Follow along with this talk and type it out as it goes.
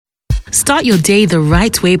Start your day the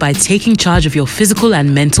right way by taking charge of your physical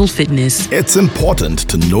and mental fitness. It's important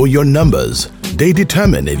to know your numbers. They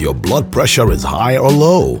determine if your blood pressure is high or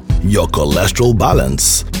low, your cholesterol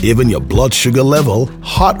balance, even your blood sugar level,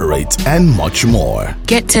 heart rate, and much more.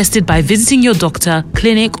 Get tested by visiting your doctor,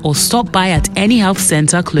 clinic, or stop by at any health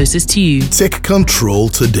center closest to you. Take control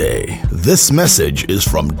today. This message is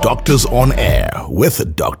from Doctors on Air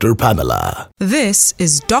with Dr. Pamela. This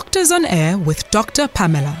is Doctors on Air with Dr.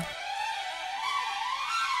 Pamela.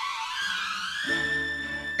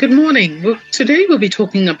 Good morning. Today we'll be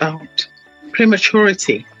talking about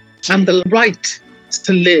prematurity and the right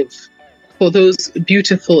to live for those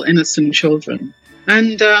beautiful, innocent children.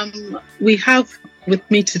 And we have with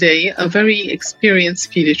me today a very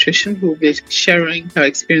experienced pediatrician who will be sharing her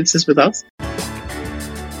experiences with us.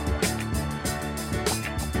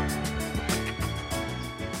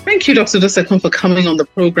 Thank you, Dr. Dosekun, for coming on the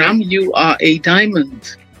program. You are a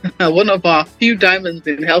diamond, one of our few diamonds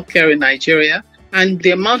in healthcare in Nigeria. And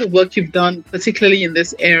the amount of work you've done, particularly in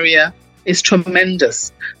this area, is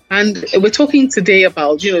tremendous. And we're talking today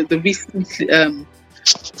about, the recent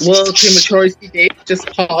World Prematurity Day just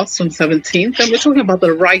passed on 17th, and we're talking about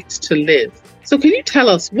the right to live. So can you tell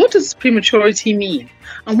us, what does prematurity mean?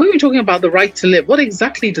 And when we're talking about the right to live, what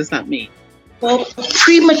exactly does that mean? Well, a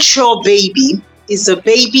premature baby is a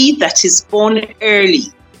baby that is born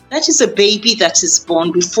early. That is a baby that is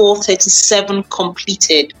born before 37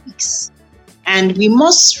 completed weeks. And we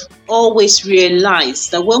must always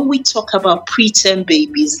realize that when we talk about preterm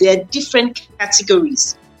babies, there are different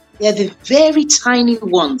categories. There are the very tiny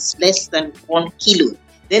ones, less than 1 kilo.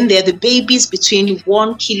 Then there are the babies between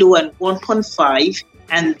 1 kilo and 1.5.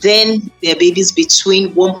 And then there are babies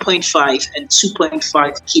between 1.5 and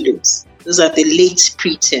 2.5 kilos. Those are the late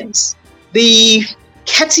preterms. The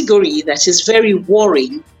category that is very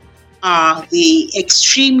worrying are the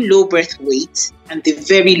extreme low birth weight and the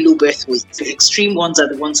very low birth weight. The extreme ones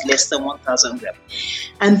are the ones less than 1,000 grams.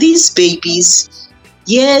 And these babies,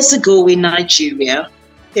 years ago in Nigeria,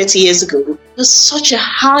 30 years ago, there was such a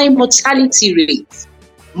high mortality rate.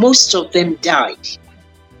 Most of them died.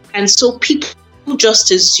 And so people just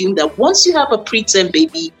assume that once you have a preterm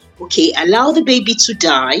baby, okay, allow the baby to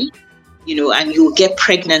die, and you'll get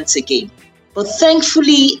pregnant again. But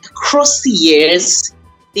thankfully, across the years,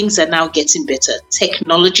 things are now getting better.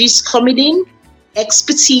 Technology is coming in,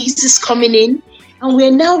 expertise is coming in, and we're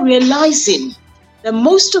now realizing that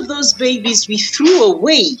most of those babies we threw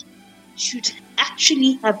away should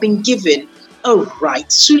actually have been given a right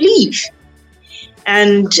to live.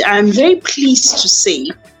 And I'm very pleased to say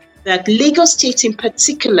that Lagos State in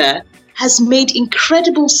particular has made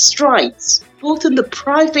incredible strides, both in the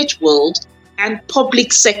private world and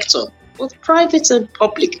public sector, both private and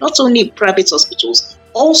public, not only in private hospitals,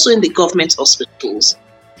 also in the government hospitals.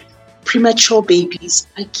 Premature babies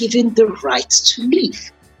are given the right to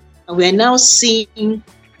live. And we're now seeing,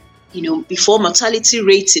 before mortality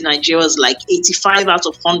rates in Nigeria was like 85 out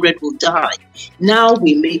of 100 will die. Now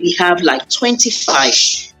we maybe have like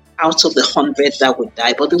 25 out of the 100 that would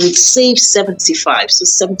die, but they would save 75. So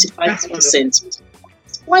 75% is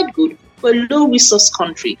quite good for a low resource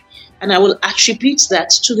country. And I will attribute that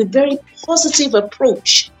to the very positive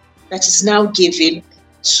approach that is now given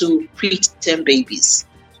to preterm babies.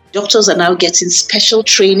 Doctors are now getting special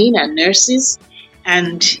training and nurses,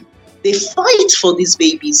 and they fight for these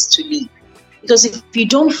babies to live. Because if you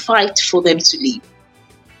don't fight for them to live,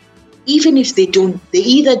 even if they don't, they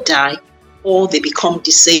either die or they become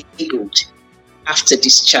disabled after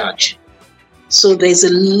discharge. So there's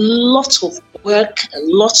a lot of work, a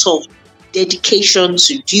lot of dedication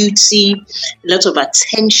to duty, a lot of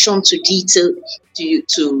attention to detail,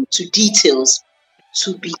 to details,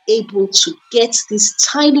 to be able to get these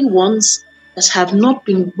tiny ones that have not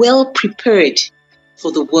been well prepared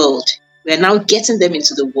for the world. We are now getting them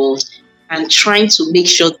into the world and trying to make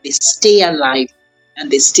sure they stay alive and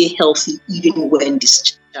they stay healthy even when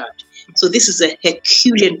discharged. So this is a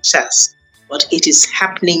Herculean task, but it is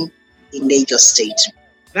happening in Lagos State.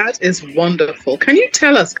 That is wonderful. Can you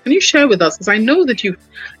share with us, because I know that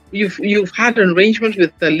you've had an arrangement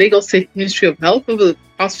with the Lagos State Ministry of Health over the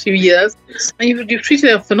past few years, and you've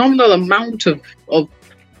treated a phenomenal amount of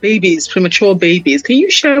babies, premature babies. Can you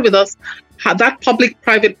share with us how that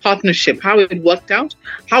public-private partnership, how it worked out,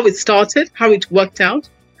 how it started, how it worked out?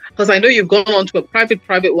 Because I know you've gone on to a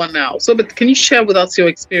private one now. So, but can you share with us your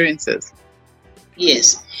experiences?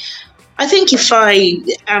 Yes. I think if I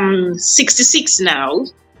am 66 now,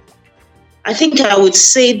 I think I would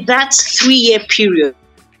say that 3-year period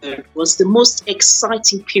was the most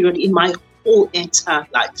exciting period in my whole entire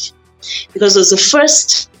life. Because it was the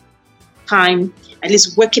first time at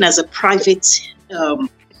least working as a private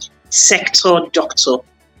sector doctor,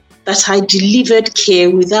 that I delivered care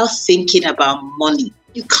without thinking about money.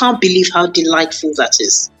 You can't believe how delightful that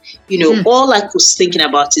is. All I was thinking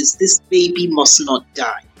about is this baby must not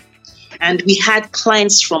die. And we had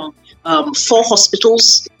clients from 4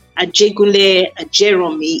 hospitals, Ajegule,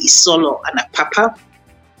 Ajeromi, Isolo, and Apapa,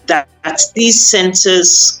 that these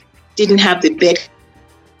centers didn't have the bed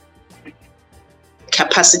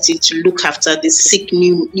capacity to look after the sick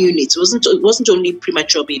neonates. It wasn't only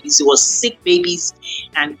premature babies, it was sick babies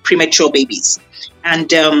and premature babies. And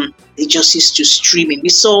they just used to stream in. We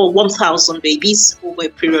saw 1,000 babies over a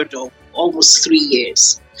period of almost 3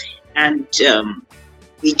 years. And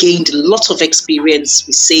we gained a lot of experience.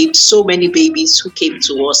 We saved so many babies who came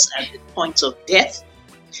to us at the point of death.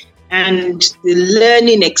 And the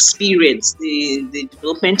learning experience, the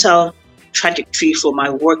developmental trajectory for my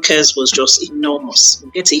workers was just enormous.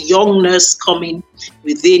 We get a young nurse coming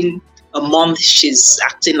within a month, she's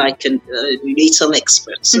acting like a neonatal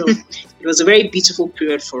expert. So it was a very beautiful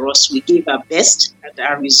period for us. We gave our best and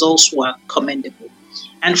our results were commendable.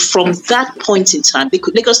 And from that point in time,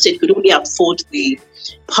 Lagos State could only afford the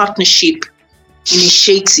partnership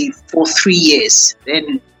initiative for 3 years.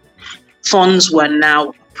 Then funds were now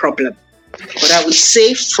a problem. But I would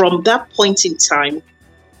say from that point in time,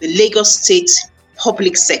 the Lagos State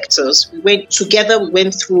public sectors, we went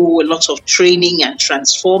through a lot of training and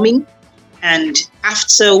transforming. And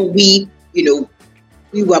after we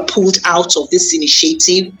were pulled out of this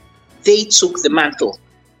initiative, they took the mantle.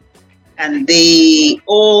 And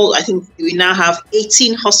I think we now have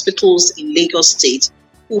 18 hospitals in Lagos State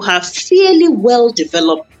who have fairly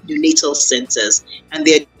well-developed neonatal centers, and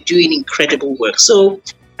they're doing incredible work. So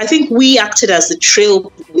I think we acted as the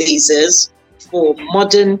trailblazers for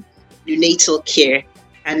modern neonatal care,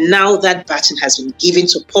 and now that baton has been given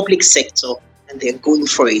to public sector, and they're going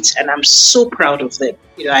for it. And I'm so proud of them.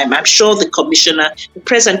 I'm sure the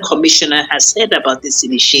present commissioner has heard about this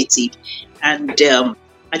initiative, and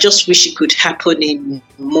I just wish it could happen in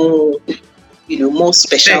more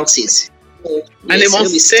specialties. And it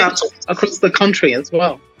must start across the country as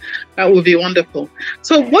well. That would be wonderful.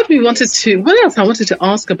 So what else I wanted to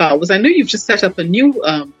ask about was, I know you've just set up a new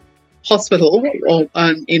hospital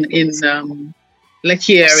in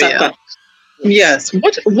Lekki area. Yes.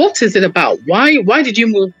 What is it about? Why did you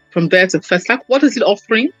move from there to FESLAC? What is it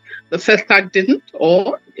offering the FESLAC didn't?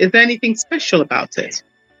 Or is there anything special about it?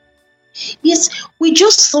 Yes, we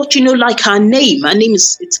just thought, like our name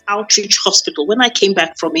it's Outreach Hospital. When I came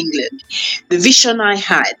back from England, the vision I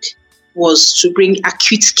had was to bring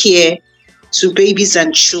acute care to babies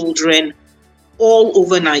and children all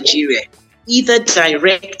over Nigeria, either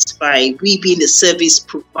direct by we being the service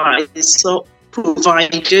providers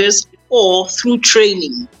or through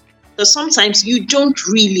training. Because sometimes you don't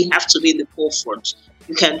really have to be in the forefront.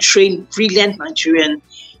 You can train brilliant Nigerian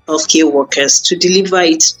healthcare workers to deliver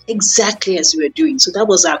it exactly as we were doing. So that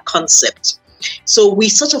was our concept. So we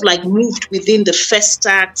sort of moved within the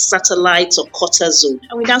FESTAC satellite or quarter zone.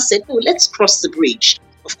 And we now said, no, let's cross the bridge.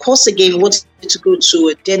 Of course, again, we wanted to go to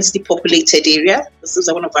a densely populated area. This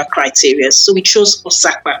is one of our criteria. So we chose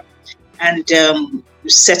Osaka. And we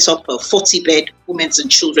set up a 40-bed women's and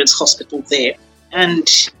children's hospital there,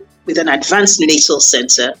 and with an advanced neonatal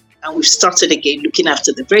center. And we've started again looking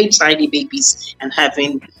after the very tiny babies and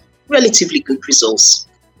having relatively good results.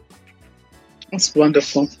 That's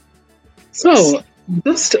wonderful. So,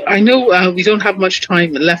 I know we don't have much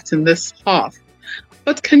time left in this half,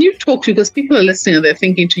 but can you talk to, because people are listening and they're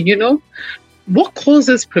thinking what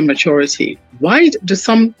causes prematurity? Why do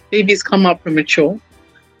some babies come out premature?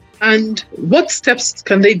 And what steps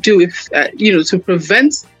can they do to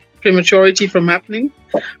prevent prematurity from happening?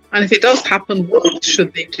 And if it does happen, what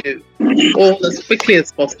should they do? Or as quickly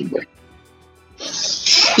as possible?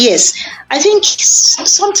 Yes, I think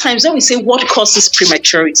sometimes when we say what causes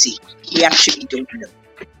prematurity, we actually don't know.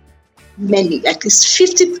 Many, at least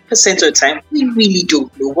 50% of the time, we really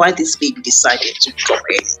don't know why this baby decided to drop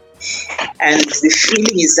it. And the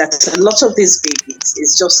feeling is that a lot of these babies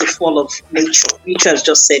is just a fall of nature. Nature has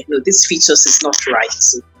just said, no, this fetus is not right,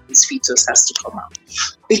 so this fetus has to come out.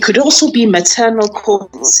 It could also be maternal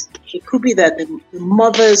causes. It could be that the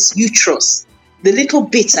mother's uterus, the little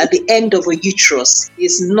bit at the end of a uterus,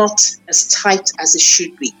 is not as tight as it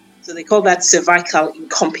should be. So they call that cervical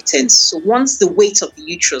incompetence. So once the weight of the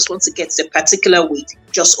uterus, once it gets a particular weight,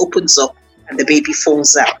 it just opens up and the baby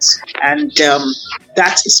falls out. And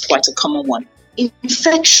that is quite a common one.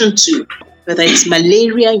 Infection too, whether it's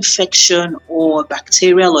malaria infection or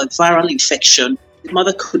bacterial or viral infection, the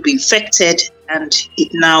mother could be infected and it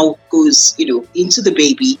now goes, into the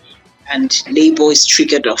baby and labor is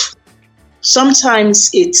triggered off. Sometimes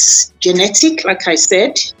it's genetic, like I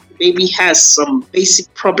said. The baby has some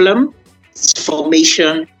basic problem. It's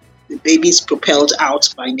formation. The baby is propelled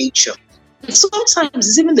out by nature. But sometimes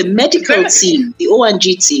it's even the medical team, the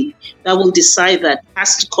O&G team, that will decide that it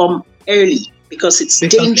has to come early because it's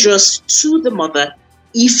dangerous to the mother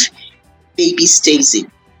if baby stays in.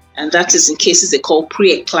 And that is in cases they call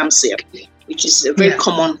preeclampsia, which is a very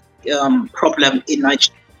common problem in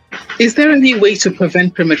Nigeria. Is there any way to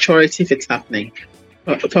prevent prematurity if it's happening?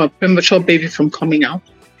 For a premature baby from coming out?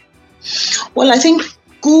 Well, I think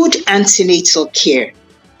good antenatal care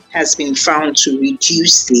has been found to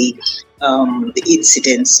reduce the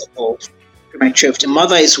incidence of premature. If the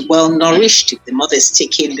mother is well nourished, if the mother is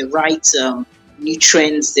taking the right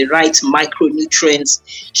nutrients, the right micronutrients,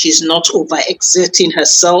 she's not overexerting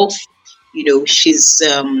herself. She's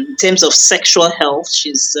in terms of sexual health,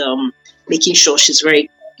 she's making sure she's very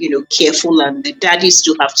careful, and the daddies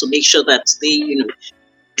still have to make sure that they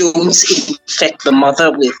don't infect the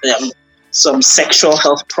mother with some sexual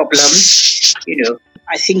health problems.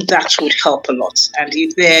 I think that would help a lot. And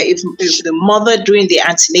if the mother during the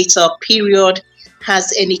antenatal period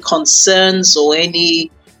has any concerns or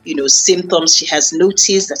any symptoms she has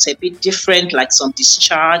noticed that are a bit different, like some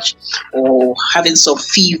discharge or having some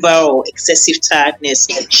fever or excessive tiredness,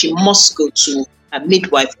 she must go to a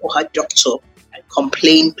midwife or her doctor and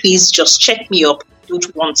complain, please just check me up. I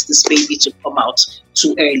don't want this baby to come out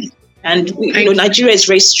too early. And Nigeria is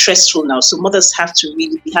very stressful now, so mothers have to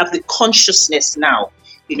really have the consciousness now,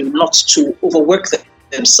 not to overwork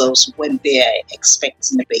themselves when they are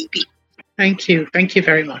expecting a baby. Thank you. Thank you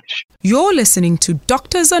very much. You're listening to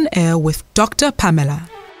Doctors on Air with Dr. Pamela.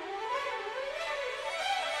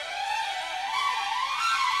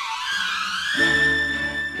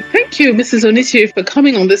 Thank you, Mrs. Onitiri, for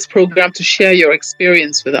coming on this program to share your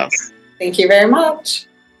experience with us. Thank you very much.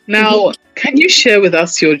 Now, can you share with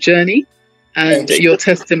us your journey and your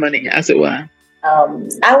testimony, as it were?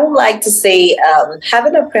 I would like to say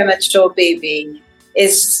having a premature baby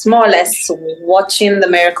is more or less watching the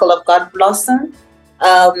miracle of God blossom.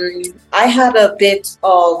 I had a bit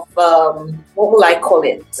of, what will I call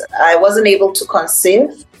it? I wasn't able to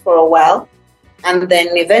conceive for a while. And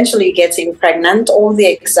then eventually getting pregnant, all the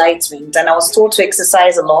excitement. And I was told to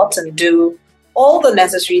exercise a lot and do all the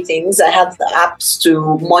necessary things. I have the apps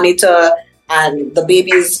to monitor and the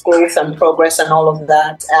baby's growth and progress and all of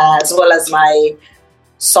that, as well as my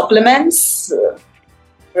supplements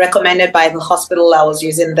recommended by the hospital I was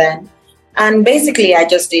using then. And basically, I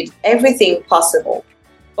just did everything possible.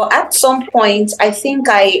 But at some point, I think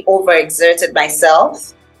I overexerted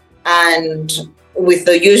myself, and with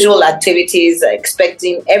the usual activities,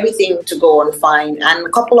 expecting everything to go on fine. And a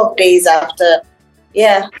couple of days after,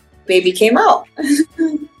 baby came out.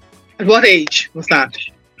 At what age was that?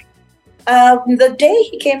 The day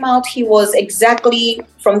he came out, he was exactly,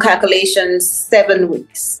 from calculations, 7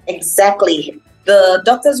 weeks. Exactly. The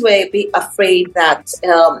doctors were a bit afraid that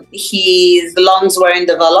his lungs weren't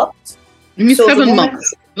developed. You mean 7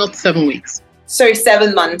 months, not 7 weeks? Sorry,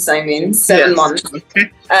 7 months, seven months. Okay.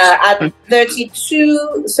 At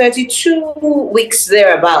 32 weeks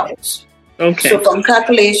thereabouts. Okay. So from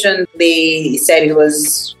calculation, they said it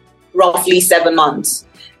was roughly 7 months,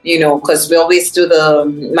 because we always do the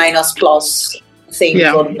minus plus thing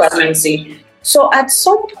for pregnancy. So at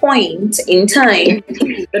some point in time,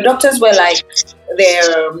 the doctors were like,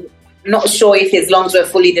 they're not sure if his lungs were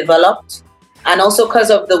fully developed. And also because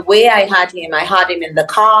of the way I had him in the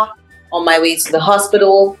car on my way to the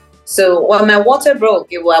hospital. So when my water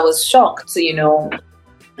broke, I was shocked,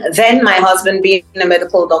 Then my husband, being a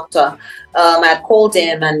medical doctor, I called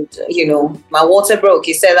him and, my water broke.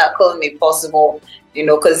 He said that couldn't be possible,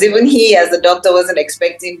 because even he, as a doctor, wasn't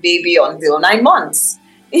expecting baby until 9 months,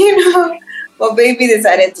 But baby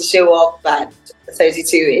decided to show up at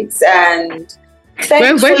 32 weeks. And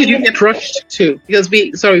where did you get rushed to? Because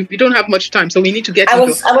we don't have much time, so we need to get. I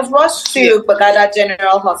was rushed to Bagada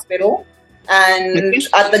General Hospital, and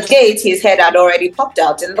at the gate, his head had already popped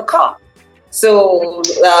out in the car. So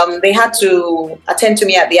they had to attend to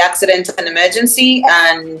me at the accident and emergency.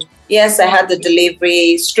 And yes, I had the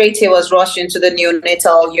delivery. Straight, he was rushed into the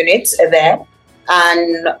neonatal unit there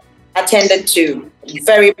and attended to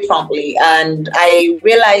very promptly. And I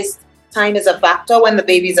realized time is a factor when the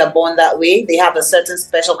babies are born that way. They have a certain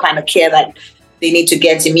special kind of care that they need to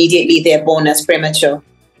get immediately they're born as premature.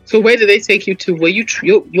 So where did they take you to?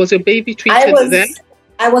 Was your baby treated then?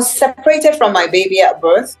 I was separated from my baby at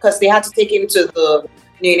birth because they had to take him to the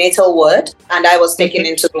neonatal ward, and I was taken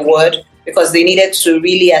into the ward because they needed to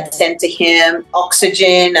really attend to him,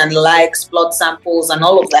 oxygen and likes, blood samples and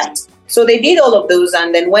all of that. So they did all of those.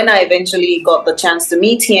 And then when I eventually got the chance to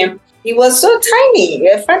meet him, he was so tiny.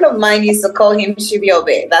 A friend of mine used to call him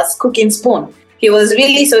Shibiobe. That's cooking spoon. He was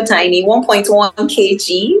really so tiny, 1.1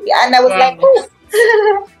 kg. And I was like,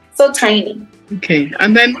 oh, so tiny. Okay.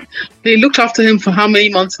 And then they looked after him for how many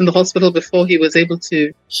months in the hospital before he was able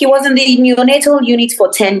to? He was in the neonatal unit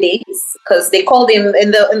for 10 days because they called him,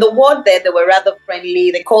 in the ward there, they were rather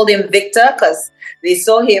friendly. They called him Victor because they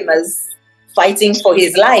saw him as fighting for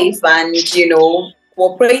his life and,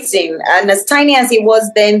 cooperating. And as tiny as he was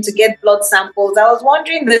then, to get blood samples, I was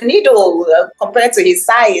wondering the needle compared to his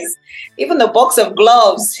size. Even the box of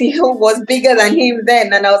gloves, was bigger than him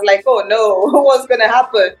then. And I was like, oh no, what's going to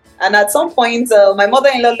happen? And at some point, my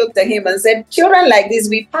mother-in-law looked at him and said, children like this,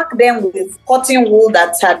 we pack them with cotton wool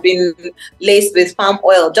that had been laced with palm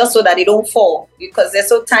oil just so that they don't fall because they're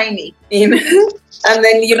so tiny. And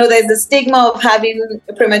then, there's the stigma of having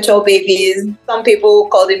premature babies. Some people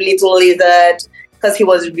called him Little Lizard because he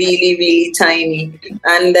was really, really tiny.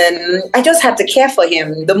 And then I just had to care for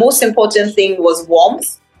him. The most important thing was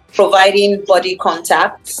warmth, providing body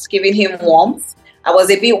contact, giving him warmth. I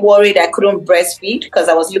was a bit worried I couldn't breastfeed because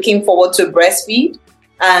I was looking forward to breastfeed.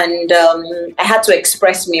 And I had to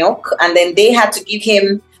express milk. And then they had to give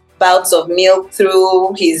him bouts of milk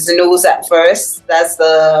through his nose at first. That's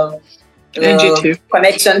the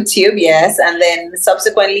connection tube, yes. And then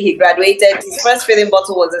subsequently he graduated. His first feeding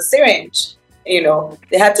bottle was a syringe.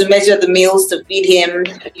 They had to measure the meals to feed him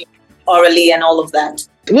orally and all of that.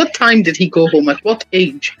 What time did he go home? At what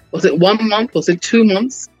age? Was it 1 month? Was it 2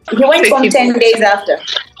 months? He went home 10 days after.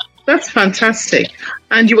 That's fantastic.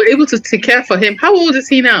 And you were able to take care for him. How old is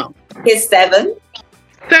he now? He's 7.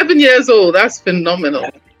 7 years old. That's phenomenal.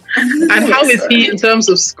 And how is he in terms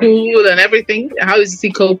of school and everything? How is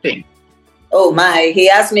he coping? Oh my, he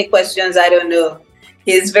asks me questions I don't know.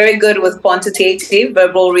 He's very good with quantitative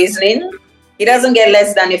verbal reasoning. He doesn't get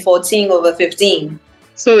less than a 14 over 15.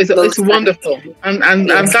 So it's wonderful. And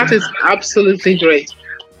that is absolutely great.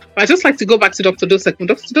 I'd just like to go back to Dr. Dosekun.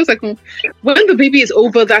 Dr. Dosekun, when the baby is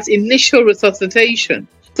over that initial resuscitation,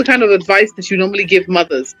 what's the kind of advice that you normally give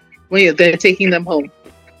mothers when they're taking them home?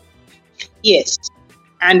 Yes.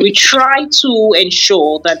 And we try to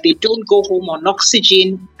ensure that they don't go home on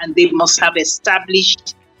oxygen, and they must have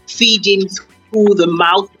established feeding through the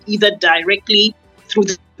mouth, either directly through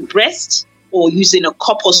the breast or using a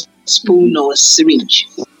cup or spoon or a syringe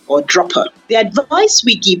or dropper. The advice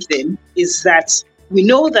we give them is that we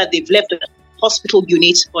know that they've left the hospital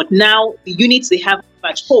unit, but now the units they have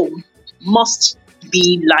at home must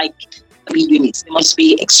be like units. There must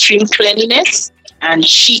be extreme cleanliness, and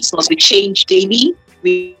sheets must be changed daily.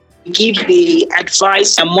 We give the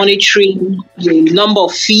advice and monitoring the number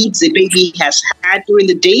of feeds the baby has had during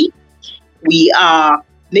the day. We are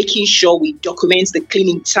making sure we document the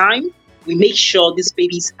cleaning time. We make sure these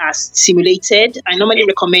babies are stimulated. I normally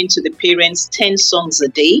recommend to the parents 10 songs a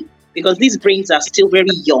day because these brains are still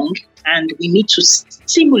very young and we need to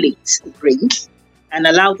stimulate the brain and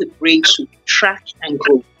allow the brain to track and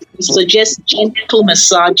grow. We suggest gentle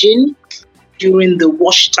massaging during the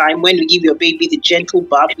wash time when you give your baby the gentle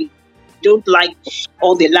bath. We don't like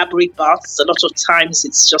all the elaborate baths. A lot of times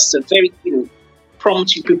it's just a very,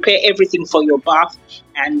 prompt. You prepare everything for your bath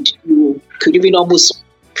and you could even almost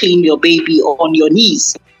clean your baby on your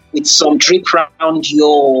knees with some drip around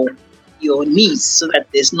your knees so that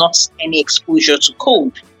there's not any exposure to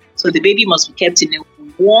cold. So the baby must be kept in a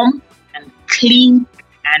warm and clean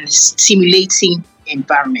and stimulating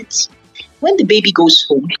environment. When the baby goes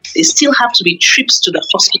home, there still have to be trips to the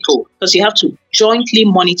hospital because you have to jointly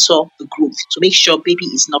monitor the growth to make sure baby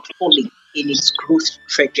is not falling in its growth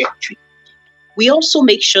trajectory. We also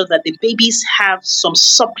make sure that the babies have some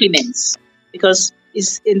supplements because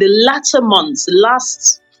it's in the latter months, the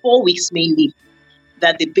last 4 weeks mainly,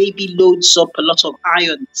 that the baby loads up a lot of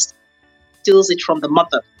iron, steals it from the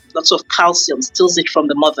mother, lots of calcium, steals it from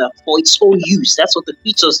the mother for its own use. That's what the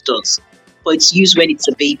fetus does, for its use when it's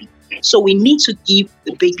a baby. So we need to give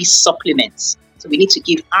the baby supplements. So we need to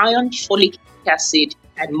give iron, folic acid,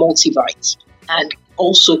 and multivite, and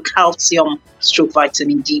also calcium /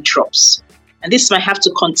 vitamin D drops. And this might have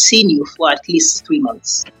to continue for at least 3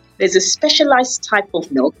 months. There's a specialized type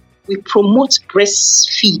of milk. We promote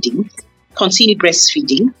breastfeeding, continued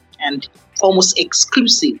breastfeeding, and almost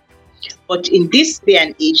exclusive. But in this day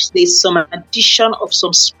and age, there's some addition of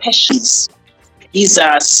some specials. These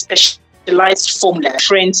are specialized formula,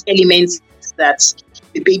 different elements that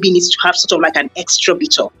the baby needs to have sort of like an extra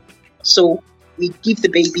bit of. So we give the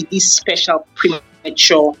baby this special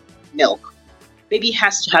premature milk. Baby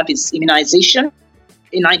has to have its immunization.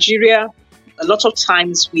 In Nigeria, a lot of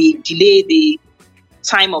times we delay the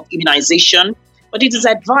time of immunization, but it is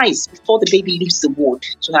advised before the baby leaves the ward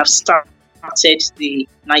to have started the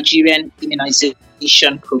Nigerian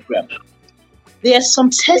immunization program. There are some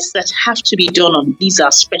tests that have to be done on these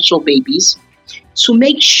are special babies to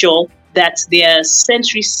make sure that their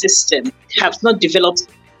sensory system have not developed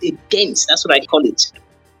a dent, that's what I call it.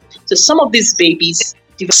 So some of these babies,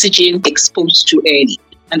 the oxygen exposed too early,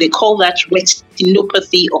 and they call that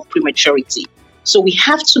retinopathy of prematurity. So we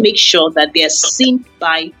have to make sure that they are seen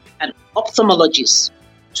by an ophthalmologist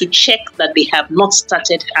to check that they have not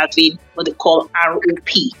started having what they call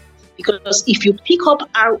ROP. Because if you pick up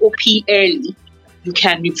ROP early, you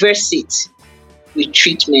can reverse it with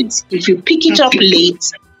treatment. If you pick it up late,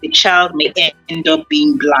 the child may end up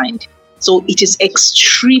being blind. So it is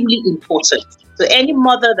extremely important. So any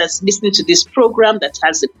mother that's listening to this program that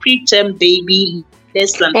has a preterm baby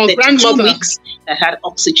less than 32 weeks that had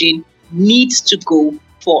oxygen needs to go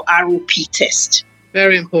for ROP test.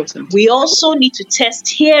 Very important. We also need to test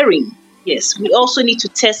hearing. Yes, we also need to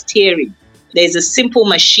test hearing. There's a simple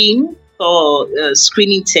machine for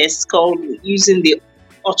screening tests called using the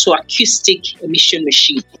autoacoustic emission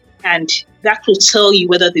machine. And that will tell you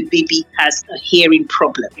whether the baby has a hearing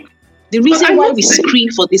problem. The reason why we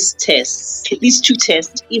screen for these tests, these two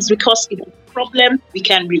tests, is because if a problem, we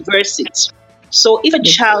can reverse it. So if a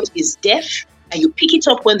child is deaf and you pick it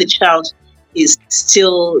up when the child is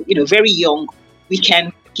still, very young, we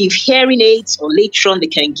can give hearing aids, or later on they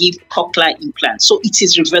can give cochlear implants. So it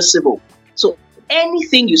is reversible. So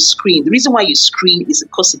anything you screen, the reason why you screen is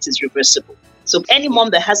because it is reversible. So any mom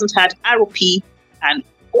that hasn't had ROP and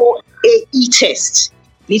or AE test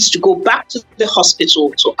needs to go back to the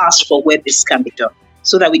hospital to ask for where this can be done,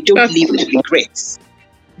 so that we don't live with regrets.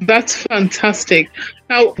 That's fantastic.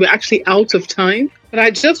 Now, we're actually out of time, but I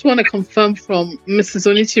just want to confirm from Mrs.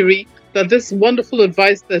 Onitiri that this wonderful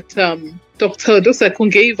advice that Dr. Dosekun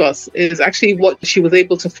gave us is actually what she was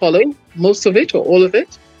able to follow, most of it or all of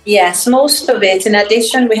it? Yes, most of it. In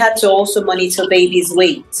addition, we had to also monitor baby's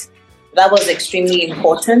weight. That was extremely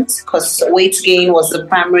important because weight gain was the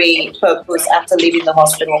primary purpose after leaving the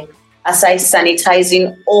hospital, aside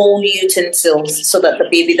sanitizing all utensils so that the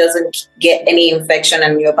baby doesn't get any infection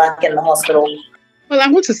and you're back in the hospital. Well, I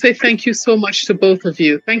want to say thank you so much to both of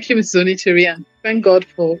you. Thank you, Mrs. Onitiri, and thank God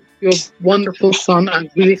for your wonderful son. I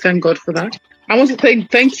really thank God for that. I want to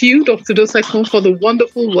thank you, Dr. Dosekun, for the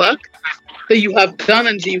wonderful work that you have done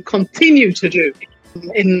and you continue to do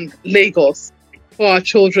in Lagos for our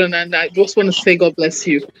children. And I just want to say God bless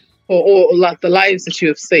you for all the lives that you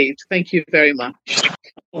have saved. Thank you very much.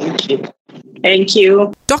 Thank you. Thank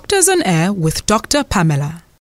you. Doctors on Air with Dr. Pamela.